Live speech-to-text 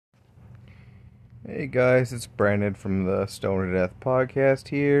Hey guys, it's Brandon from the Stone to Death podcast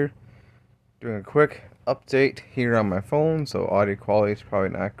here. Doing a quick update here on my phone, so audio quality is probably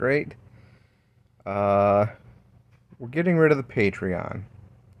not great. Uh, we're getting rid of the Patreon.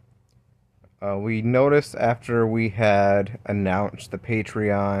 We noticed after we had announced the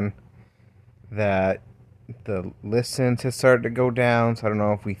Patreon that the listens had started to go down, so I don't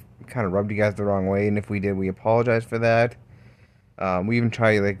know if we kind of rubbed you guys the wrong way, and if we did, we apologize for that. We even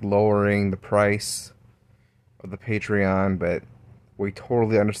tried lowering the price of the Patreon, but we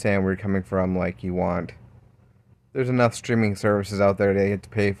totally understand where you're coming from. There's enough streaming services out there that you have to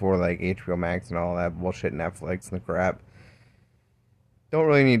pay for, like HBO Max and all that bullshit, Netflix and the crap. Don't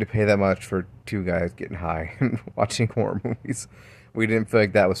really need to pay that much for two guys getting high and watching horror movies. We didn't feel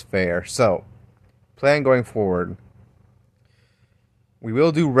like that was fair. So, plan going forward. We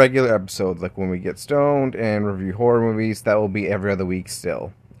will do regular episodes, like when we get stoned and review horror movies. That will be every other week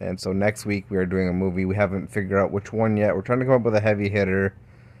still. And so next week we are doing a movie. We haven't figured out which one yet. We're trying to come up with a heavy hitter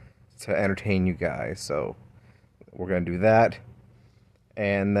to entertain you guys. So we're going to do that.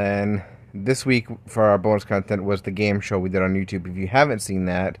 And then this week for our bonus content was the game show we did on YouTube. If you haven't seen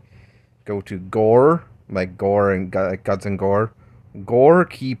that, go to Gore, like Gore and like Guts and Gore, Gore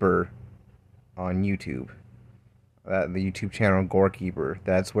Keeper on YouTube. The YouTube channel Gore Keeper.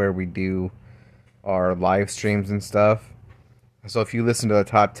 That's where we do our live streams and stuff. So if you listen to the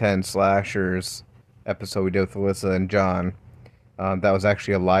top 10 slashers episode we did with Alyssa and John, that was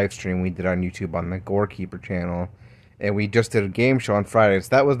actually a live stream we did on YouTube on the Gore Keeper channel. And we just did a game show on Friday. So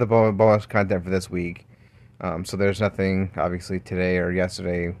that was the bonus content for this week. So there's nothing, obviously, today or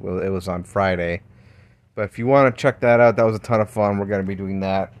yesterday. Well, it was on Friday. But if you want to check that out, that was a ton of fun. We're going to be doing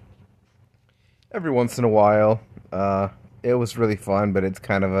that every once in a while. It was really fun, but it's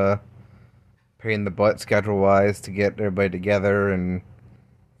kind of a pain in the butt schedule-wise to get everybody together and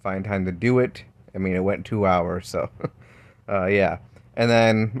find time to do it. I mean, it went 2 hours, so yeah. And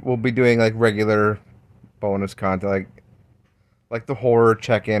then we'll be doing regular bonus content, like the horror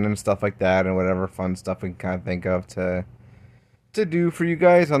check-in and stuff like that, and whatever fun stuff we can kind of think of to do for you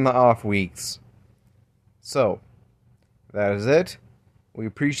guys on the off weeks. So that is it. We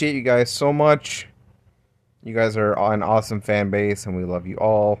appreciate you guys so much. You guys are an awesome fan base, and we love you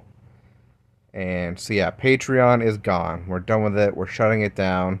all. And so yeah, Patreon is gone. We're done with it. We're shutting it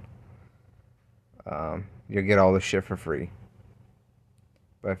down. You'll get all this shit for free.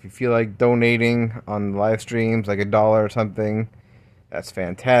 But if you feel like donating on live streams, like $1 or something, that's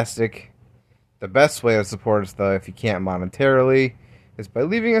fantastic. The best way to support us, though, if you can't monetarily, is by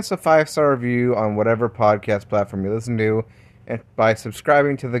leaving us a 5-star review on whatever podcast platform you listen to, and by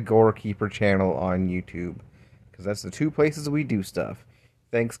subscribing to the Gore Keeper channel on YouTube. Because that's the two places we do stuff.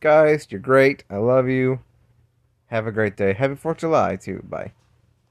 Thanks, guys. You're great. I love you. Have a great day. Happy 4th of July, too. Bye.